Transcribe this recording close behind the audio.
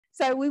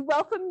So we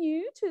welcome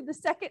you to the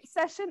second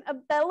session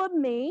of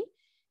Bellamy.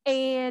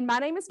 And my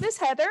name is Miss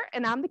Heather,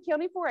 and I'm the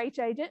County 4-H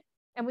agent.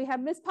 And we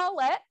have Miss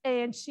Paulette,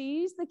 and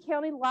she's the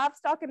County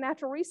Livestock and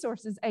Natural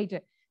Resources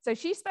agent. So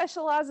she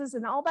specializes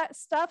in all that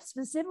stuff,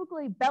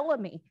 specifically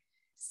Bellamy.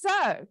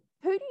 So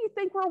who do you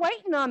think we're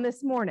waiting on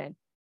this morning?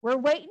 We're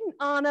waiting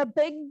on a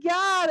big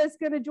guy that's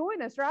going to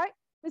join us, right?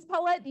 Miss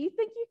Paulette, do you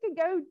think you could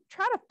go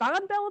try to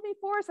find Bellamy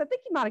for us? I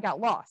think you might have got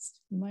lost.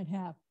 You might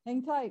have.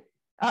 Hang tight.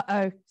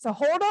 Uh-oh. So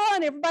hold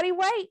on, everybody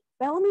wait.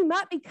 Bellamy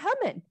might be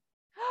coming.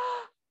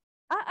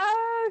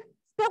 Uh-oh. Is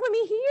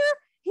Bellamy here?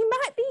 He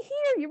might be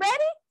here. You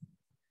ready?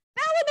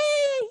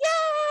 Bellamy!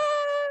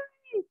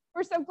 Yay!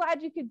 We're so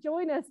glad you could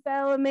join us,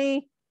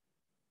 Bellamy.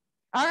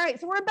 All right,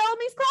 so we're in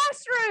Bellamy's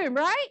classroom,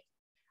 right?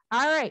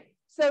 All right,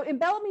 so in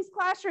Bellamy's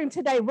classroom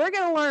today, we're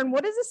going to learn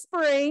what is a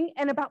spring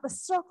and about the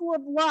circle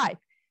of life.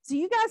 So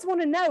you guys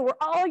want to know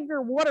where all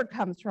your water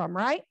comes from,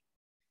 right?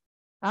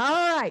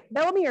 All right,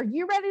 Bellamy, are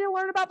you ready to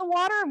learn about the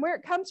water and where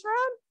it comes from?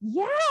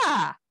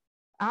 Yeah.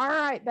 All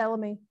right,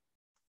 Bellamy.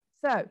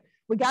 So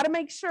we got to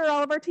make sure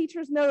all of our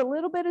teachers know a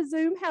little bit of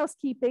Zoom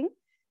housekeeping.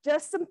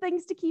 Just some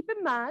things to keep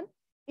in mind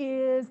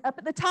is up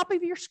at the top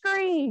of your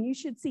screen, you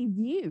should see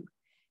view.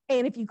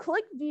 And if you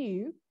click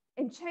view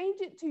and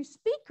change it to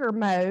speaker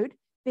mode,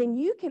 then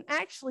you can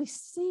actually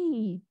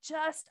see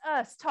just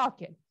us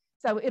talking.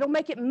 So it'll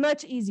make it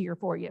much easier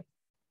for you.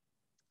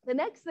 The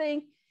next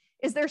thing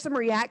is there's some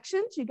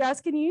reactions. You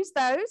guys can use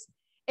those.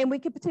 And we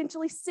could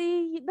potentially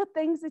see the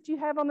things that you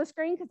have on the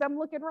screen because I'm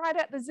looking right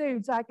at the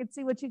Zoom so I can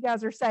see what you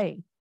guys are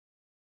saying.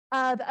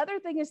 The other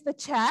thing is the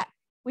chat.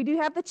 We do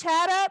have the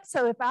chat up.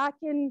 So if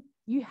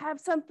you have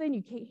something,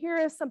 you can't hear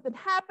us, something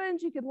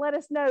happens, you can let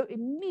us know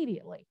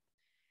immediately.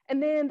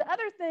 And then the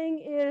other thing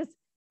is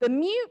the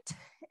mute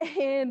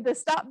and the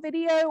stop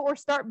video or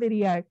start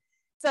video.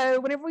 So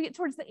whenever we get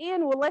towards the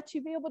end, we'll let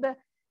you be able to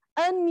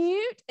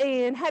unmute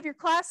and have your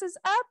classes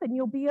up and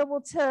you'll be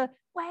able to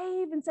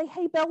wave and say,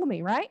 hey,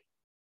 Bellamy, right?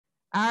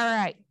 All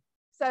right.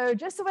 So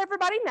just so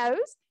everybody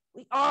knows,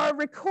 we are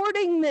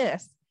recording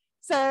this.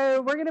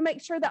 So we're going to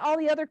make sure that all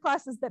the other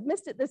classes that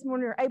missed it this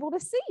morning are able to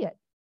see it.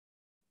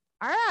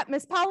 All right,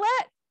 Miss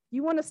Paulette,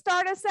 you want to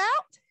start us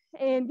out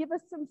and give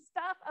us some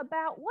stuff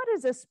about what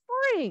is a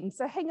spring?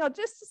 So hang on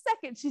just a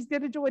second. She's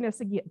going to join us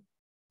again.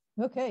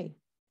 Okay.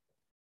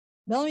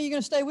 Bellamy, you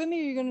going to stay with me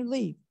or you're going to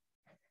leave?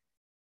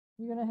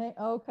 You're going to hang?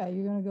 Okay,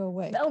 you're going to go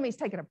away. Bellamy's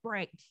taking a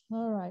break.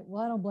 All right.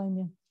 Well, I don't blame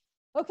you.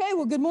 Okay.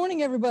 Well, good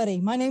morning, everybody.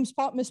 My name's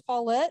Miss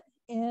Paulette.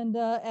 And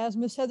as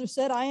Miss Heather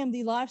said, I am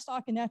the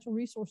Livestock and Natural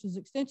Resources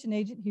Extension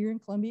Agent here in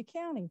Columbia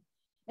County.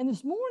 And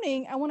this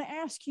morning, I want to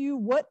ask you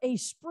what a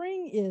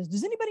spring is.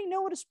 Does anybody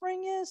know what a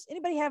spring is?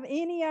 Anybody have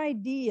any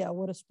idea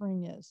what a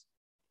spring is?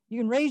 You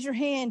can raise your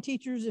hand,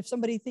 teachers, if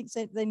somebody thinks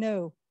that they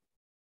know.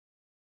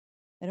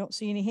 I don't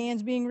see any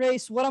hands being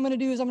raised. So what I'm going to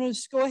do is I'm going to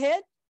just go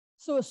ahead.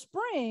 So a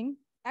spring,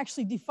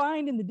 actually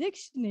defined in the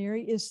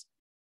dictionary, is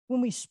when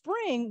we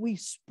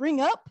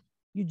spring up,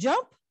 you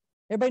jump.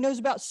 Everybody knows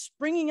about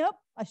springing up.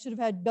 I should have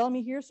had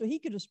Bellamy here so he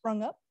could have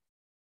sprung up.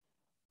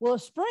 Well, a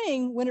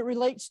spring, when it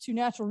relates to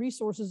natural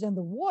resources and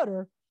the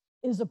water,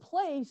 is a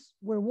place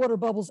where water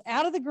bubbles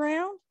out of the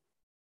ground.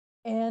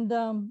 And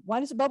why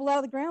does it bubble out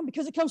of the ground?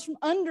 Because it comes from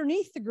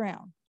underneath the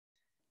ground.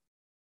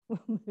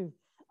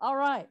 All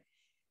right.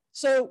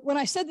 So when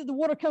I said that the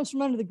water comes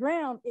from under the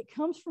ground, it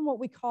comes from what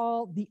we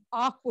call the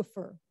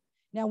aquifer.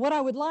 Now, what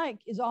I would like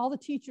is all the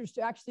teachers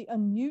to actually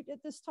unmute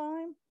at this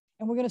time.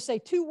 And we're going to say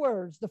two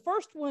words. The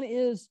first one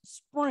is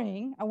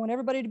spring. I want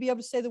everybody to be able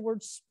to say the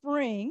word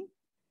spring.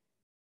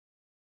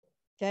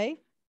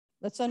 Okay,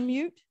 let's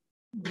unmute.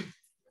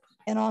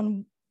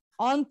 And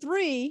on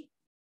three,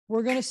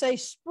 we're going to say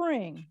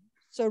spring.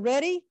 So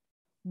ready?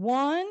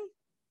 1,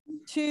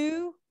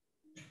 2,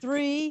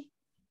 3.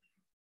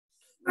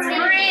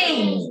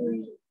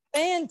 Spring.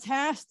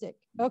 Fantastic.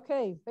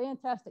 Okay,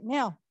 fantastic.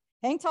 Now,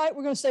 hang tight.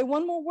 We're going to say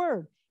one more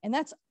word, and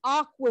that's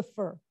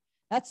aquifer.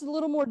 That's a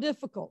little more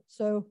difficult.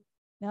 So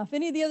now, if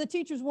any of the other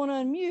teachers want to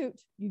unmute,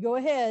 you go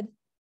ahead.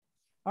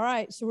 All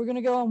right, so we're going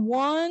to go on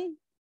 1,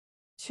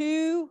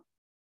 2,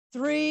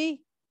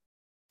 3,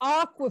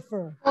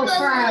 aquifer.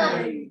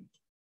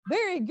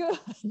 Very good.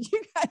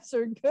 You guys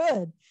are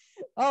good.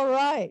 All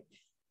right.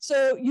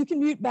 So you can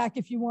mute back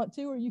if you want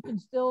to, or you can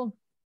still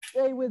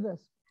stay with us.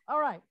 All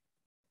right.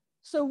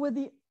 So with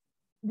the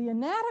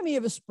anatomy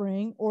of a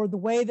spring, or the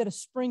way that a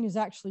spring is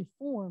actually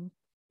formed,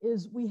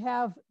 is we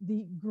have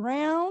the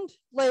ground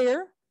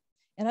layer.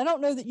 And I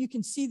don't know that you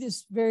can see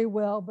this very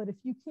well, but if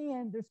you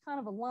can, there's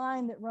kind of a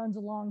line that runs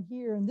along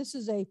here. And this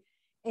is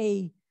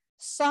a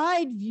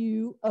side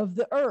view of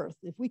the earth.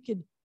 If we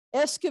could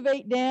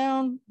excavate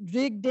down,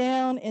 dig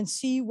down, and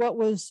see what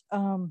was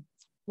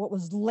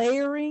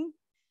layering,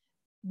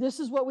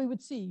 this is what we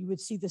would see. You would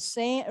see the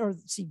sand, or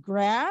see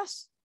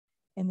grass,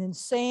 and then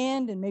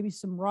sand, and maybe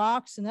some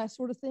rocks and that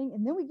sort of thing.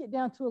 And then we get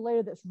down to a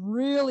layer that's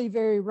really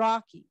very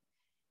rocky.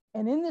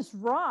 And in this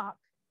rock,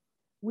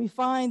 we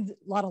find a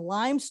lot of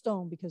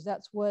limestone, because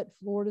that's what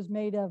Florida's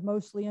made of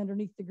mostly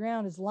underneath the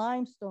ground, is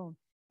limestone.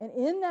 And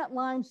in that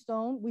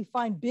limestone, we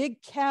find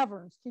big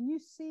caverns. Can you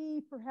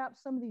see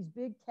perhaps some of these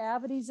big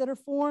cavities that are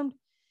formed?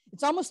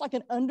 It's almost like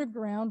an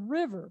underground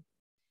river.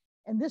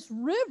 And this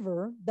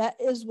river, that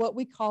is what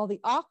we call the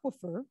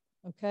aquifer,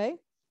 okay?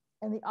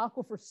 And the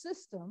aquifer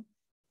system,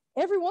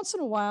 every once in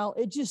a while,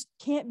 it just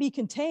can't be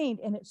contained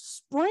and it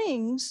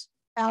springs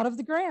out of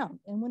the ground.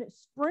 And when it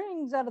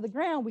springs out of the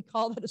ground, we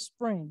call that a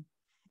spring.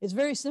 It's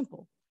very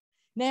simple.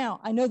 Now,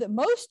 I know that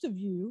most of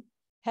you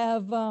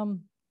have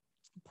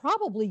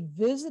probably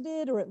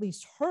visited or at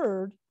least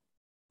heard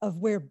of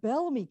where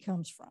Bellamy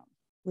comes from,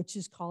 which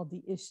is called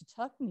the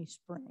Ichetucknee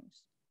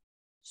Springs.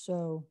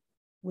 So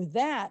with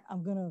that,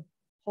 I'm going to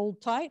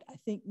hold tight. I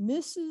think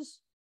Miss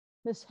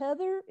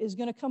Heather is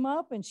going to come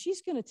up and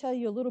she's going to tell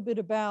you a little bit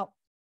about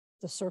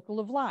the circle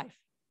of life.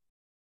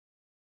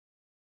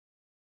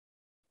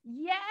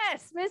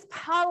 Yes, Miss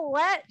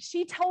Paulette,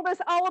 she told us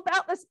all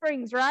about the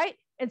springs, right?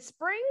 And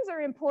springs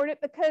are important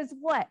because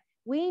what?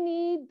 We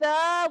need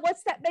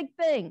what's that big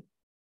thing?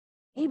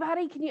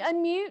 Anybody, can you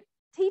unmute?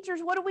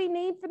 Teachers, what do we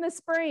need from the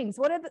springs?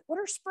 What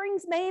are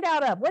springs made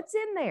out of? What's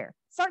in there?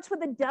 Starts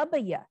with a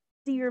W.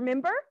 Do you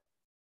remember?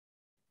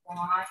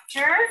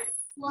 Water.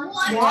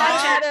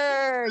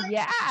 Water.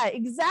 Yeah,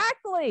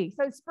 exactly.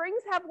 So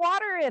springs have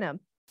water in them.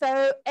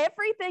 So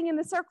everything in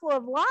the circle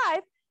of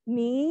life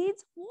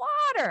needs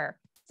water.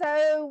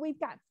 So we've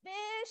got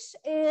fish,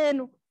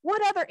 and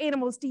what other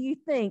animals do you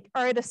think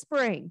are at a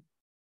spring?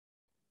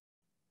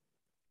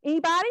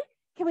 Anybody?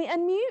 Can we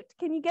unmute?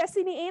 Can you guess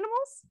any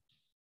animals?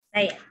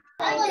 Say it.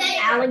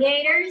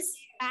 Alligators.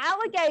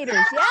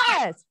 Alligators,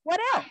 yes. What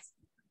else?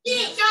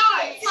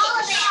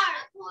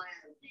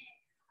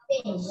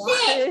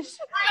 Fish.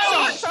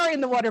 Sharks are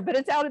in the water, but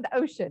it's out in the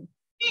ocean.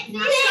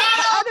 The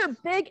other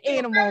big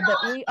animal that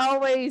we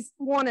always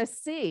want to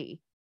see.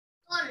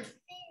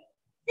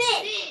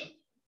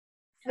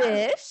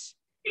 Fish.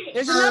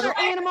 There's another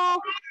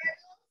animal.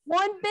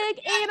 One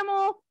big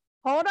animal.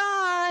 Hold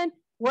on.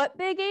 What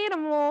big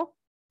animal?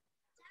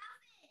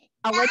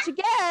 I'll let you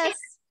guess.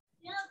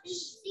 What big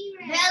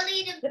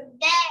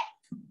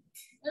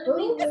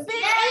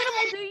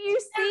animal do you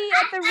see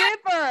at the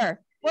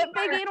river? What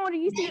big animal do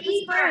you see at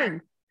the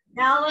spring?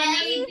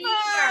 Bellamy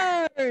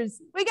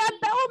Beavers. We got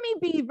Bellamy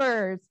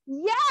beavers.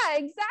 Yeah,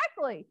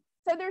 exactly.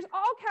 So there's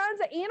all kinds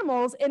of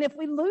animals. And if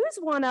we lose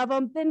one of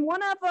them, then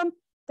one of them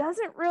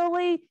doesn't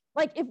really,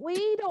 like if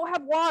we don't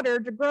have water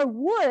to grow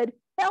wood,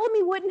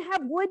 Bellamy wouldn't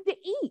have wood to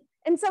eat.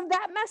 And so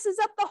that messes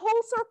up the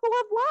whole circle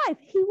of life.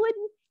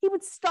 He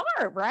would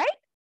starve, right?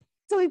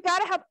 So we've got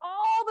to have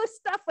all the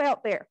stuff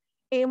out there.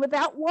 And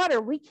without water,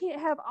 we can't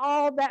have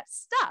all that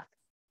stuff.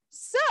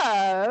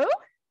 So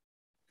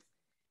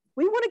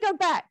we want to go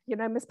back. You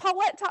know, Miss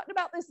Paulette talked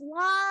about this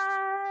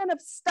line of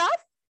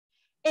stuff.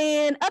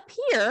 And up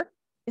here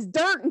is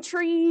dirt and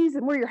trees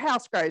and where your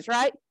house grows,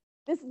 right?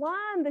 This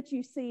line that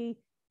you see,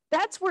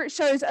 that's where it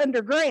shows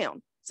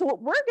underground. So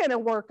what we're going to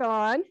work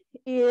on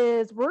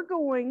is we're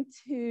going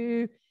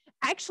to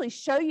actually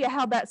show you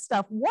how that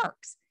stuff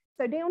works.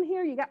 So down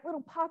here, you got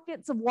little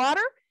pockets of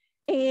water,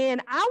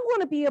 and I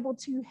want to be able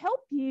to help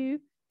you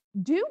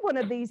do one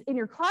of these in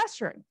your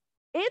classroom.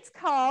 It's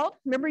called,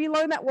 remember you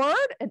learned that word,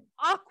 an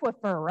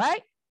aquifer,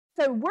 right?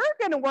 So we're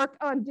going to work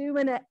on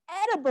doing an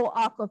edible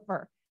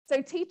aquifer.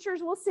 So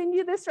teachers will send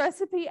you this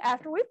recipe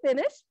after we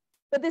finish,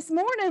 but this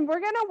morning we're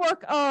going to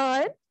work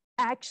on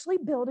actually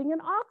building an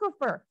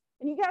aquifer.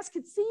 And you guys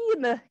can see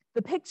in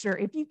the picture,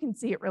 if you can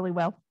see it really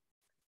well.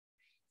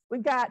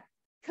 We've got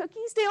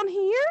cookies down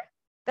here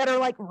that are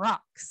like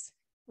rocks.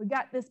 We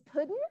got this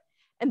pudding,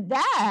 and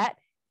that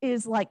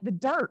is like the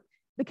dirt,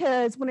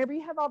 because whenever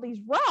you have all these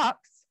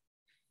rocks,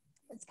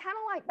 it's kind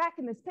of like back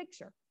in this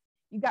picture.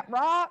 You've got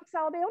rocks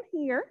all down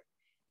here,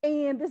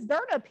 and this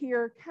dirt up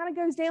here kind of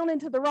goes down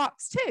into the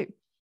rocks too.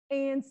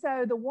 And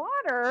so the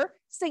water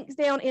sinks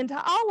down into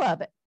all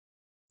of it.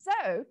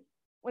 So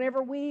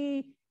whenever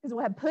because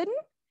we'll have pudding,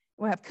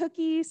 we'll have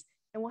cookies,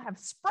 and we'll have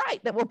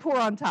Sprite that we'll pour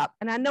on top.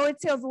 And I know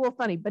it sounds a little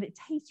funny, but it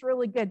tastes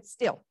really good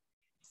still.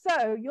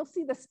 So you'll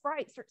see the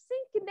Sprite start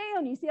sinking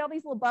down. You see all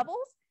these little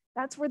bubbles?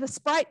 That's where the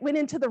Sprite went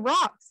into the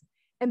rocks.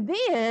 And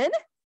then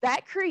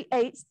that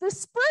creates the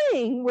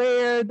spring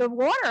where the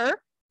water,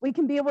 we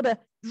can be able to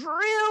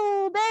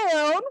drill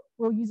down.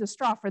 We'll use a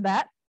straw for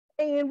that.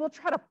 And we'll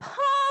try to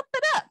pump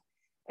it up.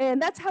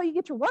 And that's how you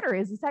get your water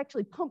is it's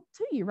actually pumped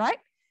to you, right?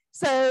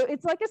 So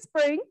it's like a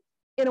spring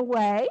in a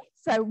way.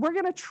 So we're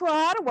going to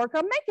try to work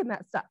on making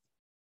that stuff.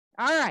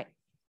 All right.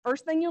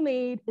 First thing you'll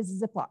need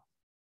is a Ziploc.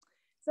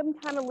 Some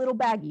kind of little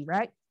baggie,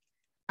 right?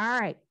 All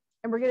right.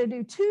 And we're going to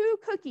do 2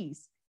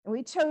 cookies. And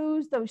we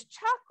chose those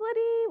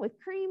chocolatey with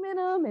cream in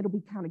them. It'll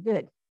be kind of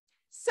good.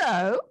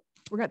 So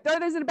we're going to throw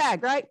those in a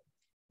bag, right?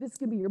 This is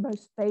going to be your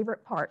most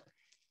favorite part.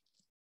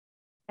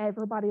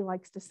 Everybody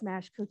likes to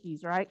smash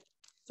cookies, right?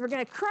 So we're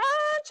going to crunch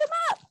them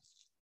up.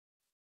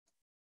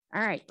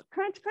 All right.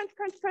 Crunch, crunch,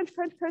 crunch, crunch,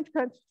 crunch, crunch,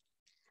 crunch.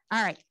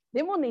 All right.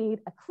 Then we'll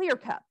need a clear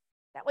cup.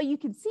 That way you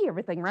can see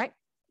everything, right?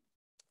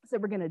 So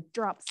we're going to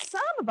drop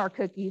some of our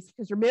cookies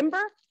because remember,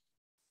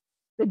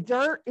 the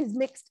dirt is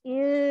mixed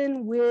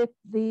in with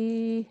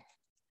the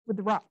with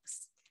the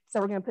rocks. So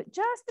we're going to put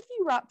just a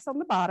few rocks on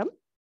the bottom.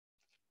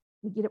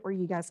 Let me get it where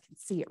you guys can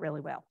see it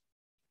really well.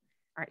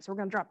 All right, so we're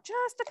going to drop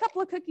just a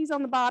couple of cookies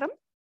on the bottom.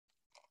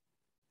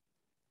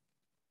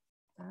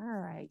 All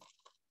right,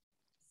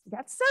 we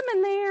got some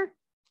in there.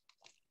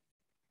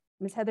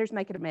 Miss Heather's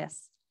making a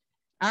mess.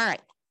 All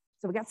right,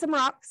 so we got some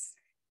rocks,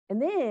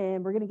 and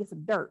then we're going to get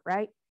some dirt,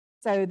 right?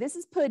 So this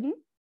is pudding,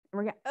 and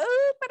we're going to open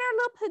our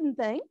little pudding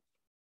thing.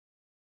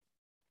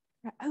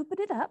 We're going to open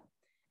it up,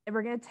 and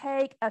we're going to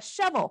take a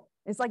shovel.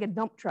 It's like a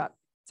dump truck.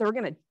 So we're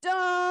going to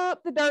dump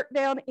the dirt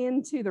down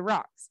into the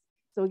rocks.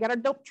 So we got our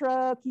dump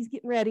truck. He's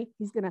getting ready.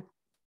 He's going to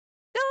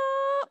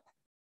dump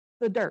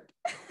the dirt.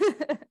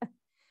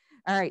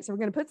 All right, so we're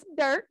going to put some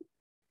dirt.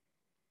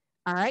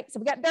 All right, so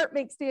we got dirt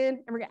mixed in,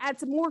 and we're going to add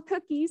some more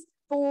cookies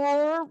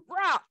for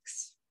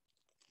rocks.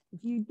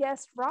 If you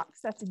guessed rocks,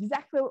 that's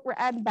exactly what we're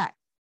adding back.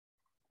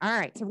 All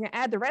right, so we're going to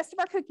add the rest of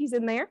our cookies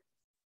in there.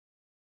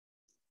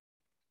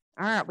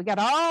 All right, we got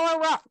all our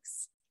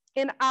rocks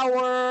in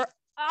our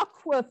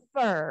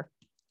aquifer.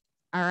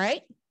 All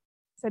right,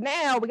 so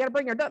now we got to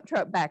bring our dump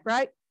truck back,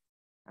 right?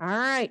 All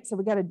right, so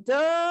we got to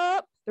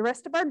dump the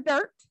rest of our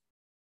dirt.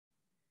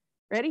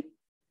 Ready?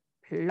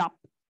 Plop.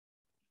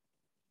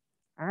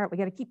 All right, we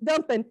got to keep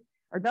dumping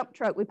our dump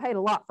truck. We paid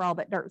a lot for all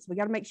that dirt, so we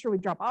got to make sure we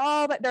drop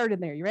all that dirt in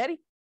there. You ready?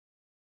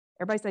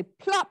 Everybody say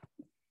plop.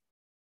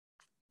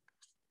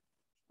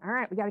 All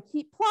right, we got to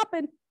keep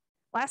plopping.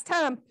 Last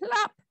time,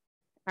 plop.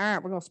 All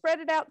right, we're going to spread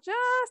it out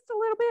just a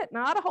little bit,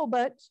 not a whole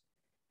bunch,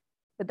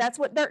 but that's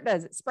what dirt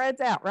does. It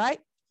spreads out, right?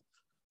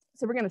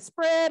 So we're going to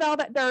spread all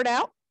that dirt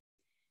out,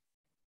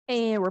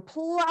 and we're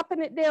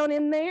plopping it down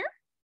in there.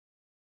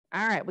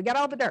 All right, we got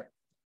all the dirt.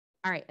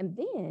 All right, and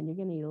then you're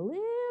going to need a little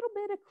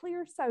bit of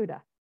clear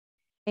soda,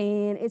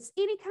 and it's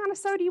any kind of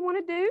soda you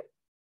want to do.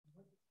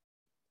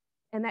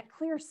 And that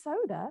clear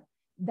soda,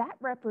 that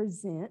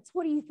represents,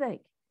 what do you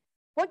think?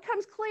 What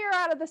comes clear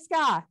out of the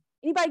sky?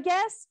 Anybody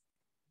guess?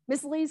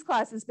 Miss Lee's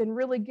class has been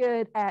really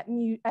good at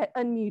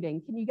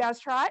unmuting. Can you guys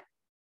try it?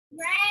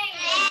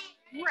 Rain.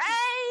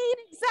 Rain,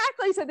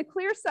 exactly. So the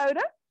clear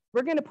soda,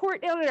 we're going to pour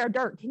it down in our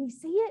dirt. Can you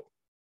see it?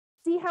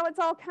 See how it's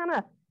all kind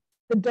of,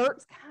 the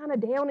dirt's kind of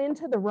down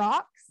into the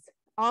rocks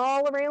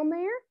all around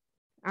there?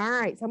 All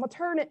right, so I'm going to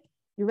turn it.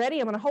 You ready?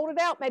 I'm going to hold it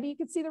out. Maybe you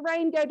can see the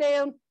rain go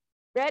down.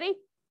 Ready?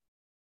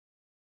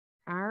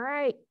 All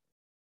right.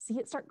 See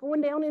it start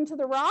going down into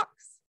the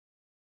rocks?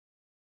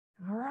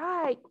 All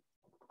right.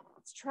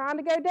 It's trying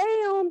to go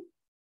down.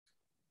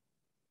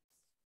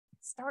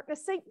 It's starting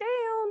to sink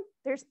down.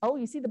 There's, oh,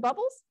 you see the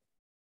bubbles?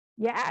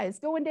 Yeah, it's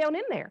going down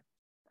in there.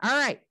 All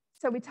right.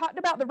 So we talked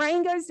about the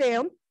rain goes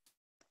down,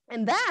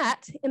 and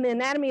that in the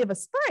anatomy of a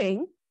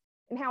spring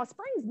and how a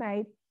spring's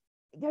made,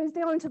 it goes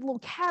down into the little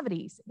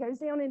cavities. It goes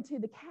down into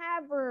the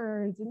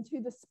caverns,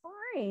 into the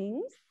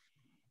springs.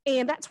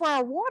 And that's where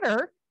our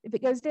water, if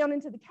it goes down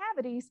into the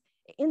cavities,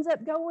 it ends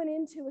up going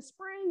into a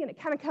spring and it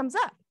kind of comes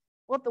up.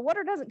 Well, if the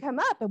water doesn't come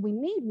up and we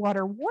need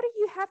water, what do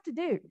you have to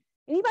do?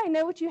 Anybody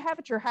know what you have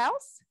at your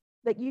house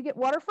that you get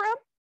water from?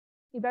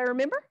 Anybody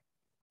remember?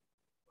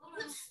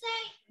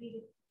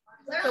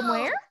 From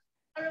where?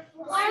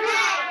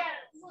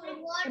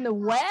 From the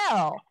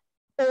well.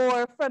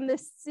 Or from the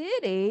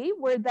city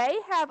where they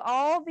have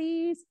all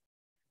these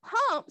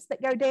pumps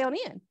that go down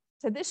in.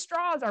 So this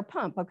straw is our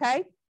pump,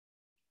 okay?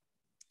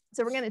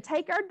 So we're going to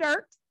take our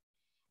dirt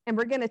and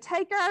we're going to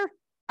take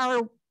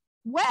our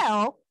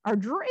well, our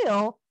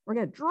drill, we're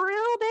going to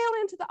drill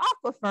down into the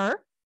aquifer.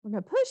 We're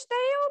going to push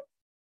down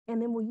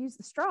and then we'll use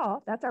the straw.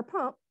 That's our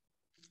pump.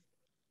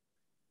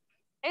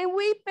 And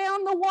we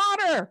found the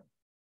water.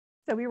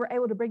 So we were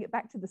able to bring it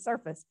back to the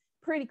surface.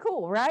 Pretty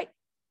cool, right?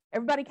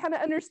 Everybody kind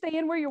of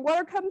understand where your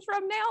water comes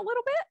from now a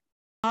little bit?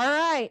 All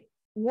right.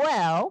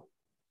 Well,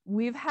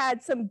 we've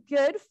had some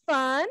good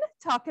fun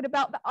talking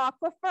about the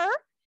aquifer,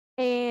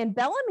 and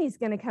Bellamy's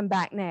going to come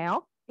back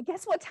now. And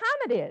guess what time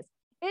it is?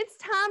 It's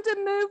time to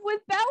move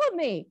with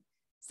Bellamy.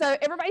 So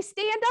everybody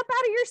stand up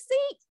out of your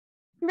seat.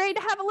 You ready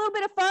to have a little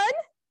bit of fun?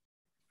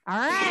 All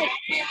right.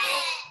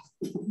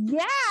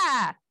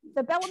 Yeah.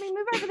 So Bellamy,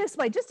 move over this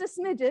way, just a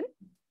smidgen.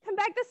 Come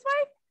back this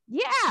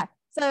way. Yeah.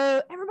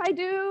 So everybody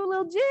do a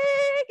little jig.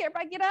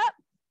 Everybody get up.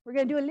 We're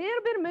going to do a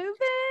little bit of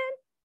moving.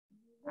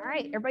 All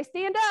right. Everybody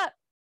stand up.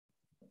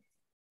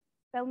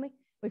 Bellamy,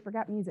 we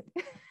forgot music.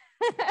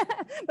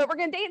 But we're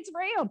going to dance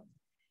around.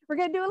 We're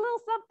going to do a little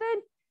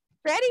something.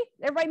 Ready?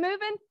 Everybody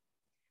moving?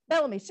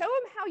 Bellamy, show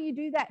them how you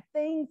do that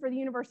thing for the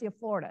University of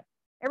Florida.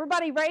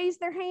 Everybody raise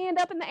their hand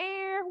up in the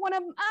air. One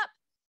of them up,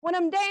 one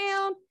of them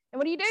down. And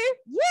what do you do?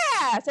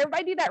 Yeah. So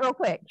everybody do that real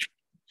quick.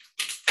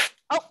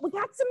 Oh, we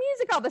got some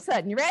music all of a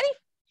sudden. You ready?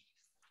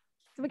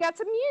 So we got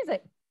some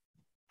music.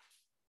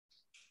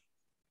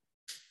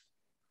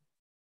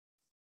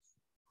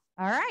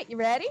 All right, you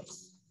ready?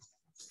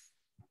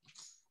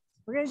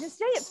 We're going to just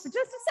dance for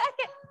just a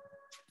second.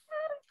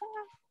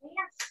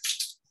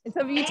 And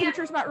some of you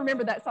teachers might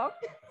remember that song.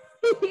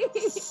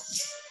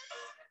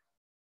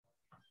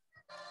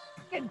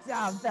 Good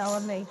job,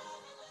 Bellamy.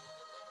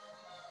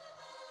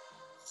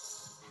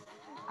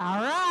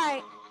 All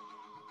right.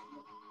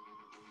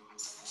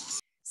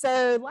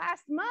 So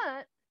last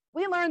month,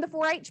 we learned the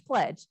 4-H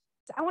pledge.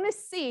 So I want to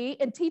see,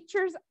 and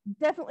teachers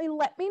definitely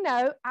let me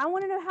know, I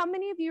want to know how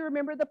many of you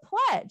remember the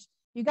pledge.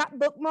 You got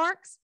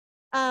bookmarks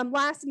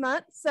last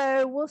month,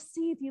 so we'll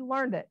see if you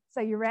learned it.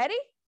 So you ready?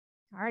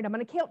 All right, I'm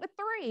going to count to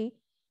 3.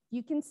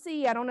 You can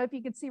see, I don't know if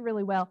you can see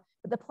really well,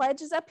 but the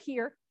pledge is up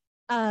here.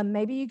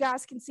 Maybe you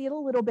guys can see it a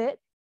little bit.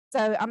 So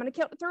I'm going to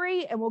count to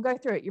 3 and we'll go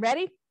through it. You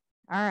ready?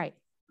 All right.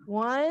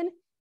 1,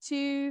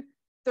 2,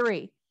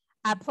 3.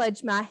 I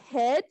pledge my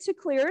head to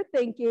clearer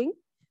thinking,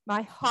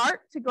 my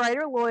heart to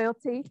greater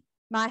loyalty,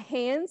 my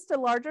hands to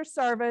larger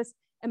service,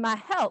 and my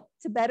health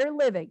to better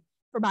living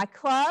for my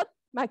club,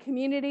 my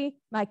community,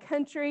 my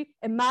country,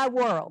 and my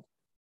world.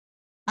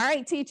 All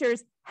right,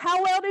 teachers,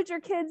 how well did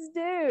your kids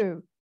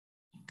do?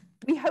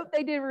 We hope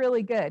they did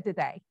really good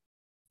today.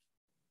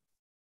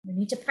 We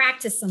need to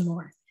practice some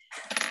more.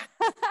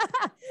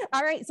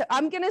 All right, so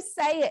I'm going to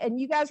say it and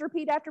you guys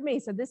repeat after me.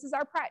 So this is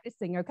our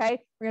practicing, okay?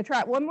 We're going to try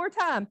it one more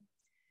time.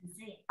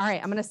 All right,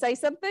 I'm going to say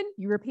something.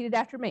 You repeat it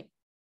after me.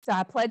 So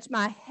I pledge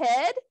my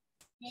head.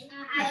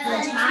 I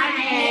pledge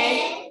my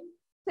head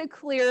to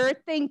clearer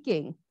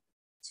thinking.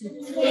 to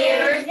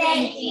clearer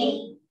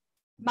thinking.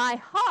 My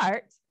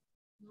heart.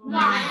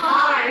 My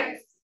heart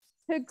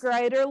To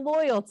greater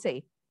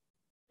loyalty.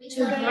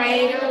 to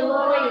greater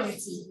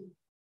loyalty.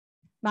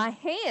 My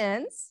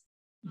hands.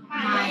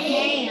 My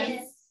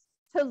hands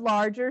To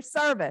larger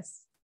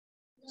service.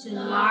 to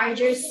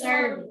larger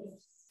service.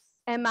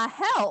 And my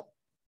health.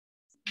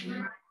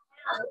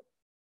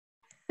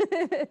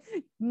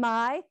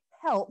 My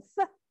health.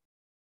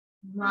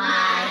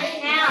 My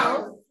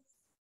health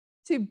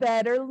To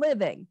better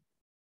living.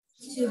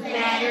 to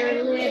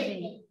better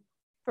living.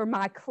 For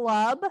my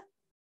club.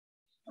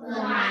 For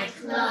my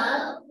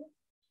club,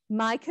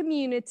 My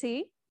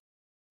community.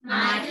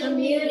 my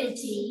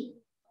community,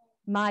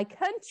 My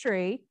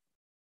country.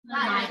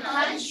 my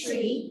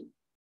country,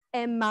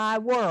 And my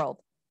world.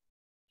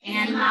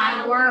 and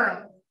my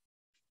world.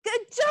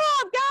 Good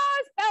job,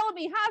 guys.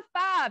 Bellamy, high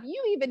five.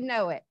 You even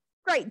know it.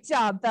 Great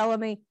job,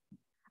 Bellamy.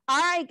 All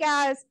right,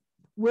 guys,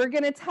 we're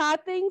going to tie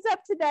things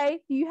up today.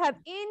 Do you have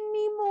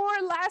any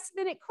more last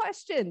minute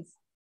questions?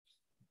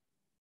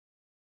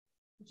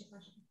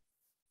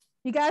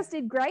 You guys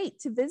did great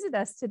to visit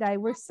us today.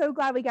 We're so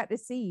glad we got to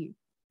see you.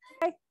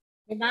 Okay.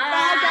 Goodbye.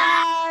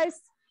 Bye, guys.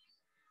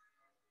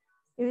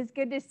 It was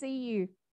good to see you.